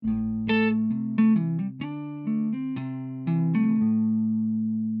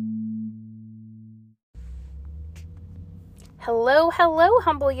Hello,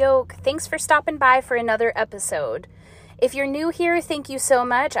 Humble Yoke. Thanks for stopping by for another episode. If you're new here, thank you so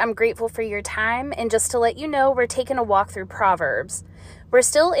much. I'm grateful for your time. And just to let you know, we're taking a walk through Proverbs. We're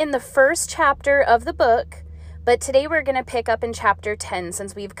still in the first chapter of the book, but today we're going to pick up in chapter 10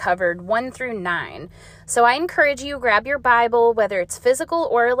 since we've covered 1 through 9. So I encourage you, grab your Bible, whether it's physical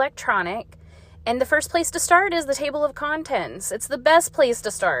or electronic. And the first place to start is the table of contents. It's the best place to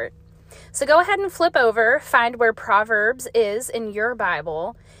start. So go ahead and flip over, find where Proverbs is in your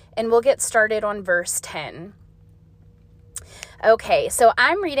Bible, and we'll get started on verse 10. Okay, so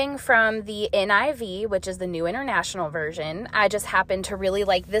I'm reading from the NIV, which is the New International Version. I just happen to really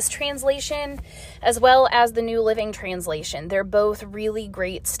like this translation, as well as the New Living Translation. They're both really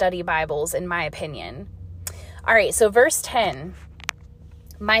great study Bibles, in my opinion. All right, so verse 10.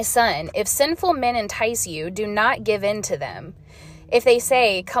 My son, if sinful men entice you, do not give in to them. If they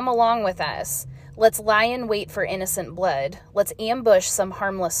say, come along with us, let's lie in wait for innocent blood. Let's ambush some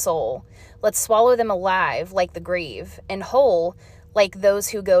harmless soul. Let's swallow them alive like the grave and whole like those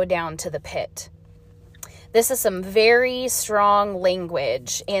who go down to the pit. This is some very strong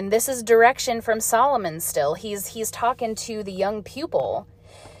language, and this is direction from Solomon still. He's talking to the young pupil.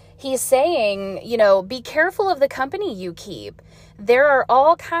 He's saying, be careful of the company you keep. There are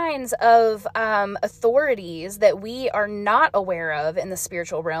all kinds of authorities that we are not aware of in the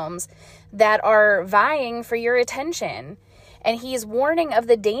spiritual realms that are vying for your attention. And he's warning of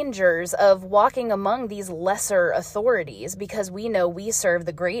the dangers of walking among these lesser authorities because we know we serve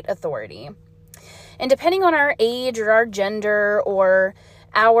the great authority. And depending on our age or our gender or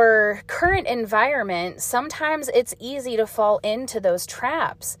our current environment, sometimes it's easy to fall into those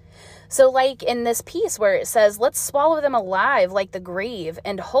traps. So like in this piece where it says, let's swallow them alive like the grave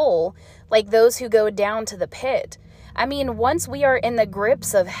and whole like those who go down to the pit. I mean, once we are in the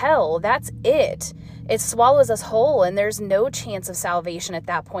grips of hell, that's it. It swallows us whole and there's no chance of salvation at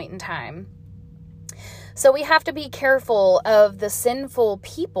that point in time. So we have to be careful of the sinful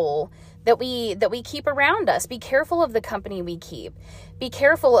people that we keep around us. Be careful of the company we keep. Be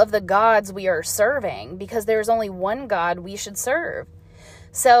careful of the gods we are serving because there's only one God we should serve.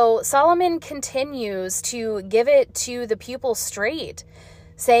 So Solomon continues to give it to the pupil straight,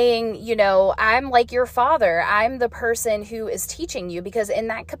 saying, I'm like your father. I'm the person who is teaching you, because in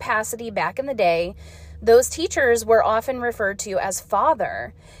that capacity back in the day, those teachers were often referred to as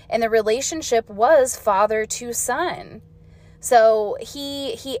father, and the relationship was father to son. So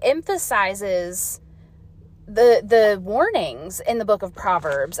he emphasizes the warnings in the book of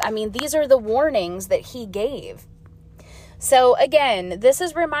Proverbs. I mean, these are the warnings that he gave. So again, this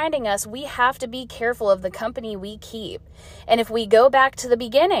is reminding us we have to be careful of the company we keep. And if we go back to the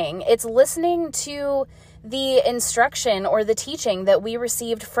beginning, it's listening to the instruction or the teaching that we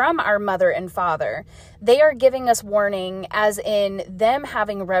received from our mother and father. They are giving us warning as in them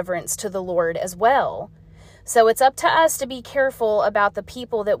having reverence to the Lord as well. So it's up to us to be careful about the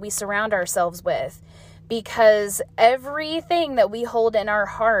people that we surround ourselves with, because everything that we hold in our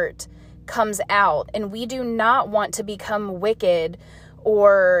heart comes out, and we do not want to become wicked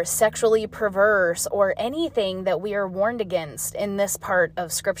or sexually perverse or anything that we are warned against in this part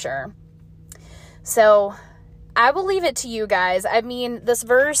of scripture. So I will leave it to you guys. I mean, this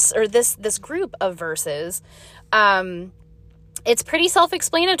verse or this group of verses, it's pretty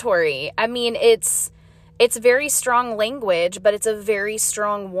self-explanatory. I mean, it's very strong language, but it's a very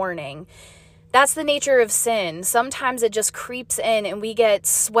strong warning. That's the nature of sin. Sometimes it just creeps in and we get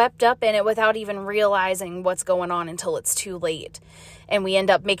swept up in it without even realizing what's going on until it's too late. And we end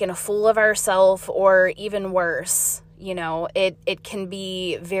up making a fool of ourselves, or even worse, it can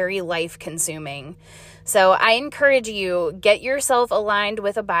be very life consuming. So I encourage you, get yourself aligned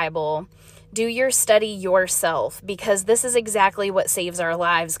with a Bible. Do your study yourself, because this is exactly what saves our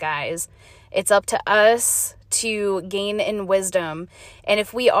lives, guys. It's up to us to gain in wisdom, and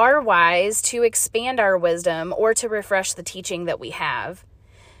if we are wise, to expand our wisdom or to refresh the teaching that we have.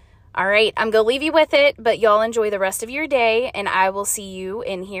 All right, I'm going to leave you with it, but y'all enjoy the rest of your day, and I will see you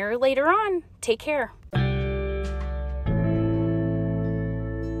in here later on. Take care.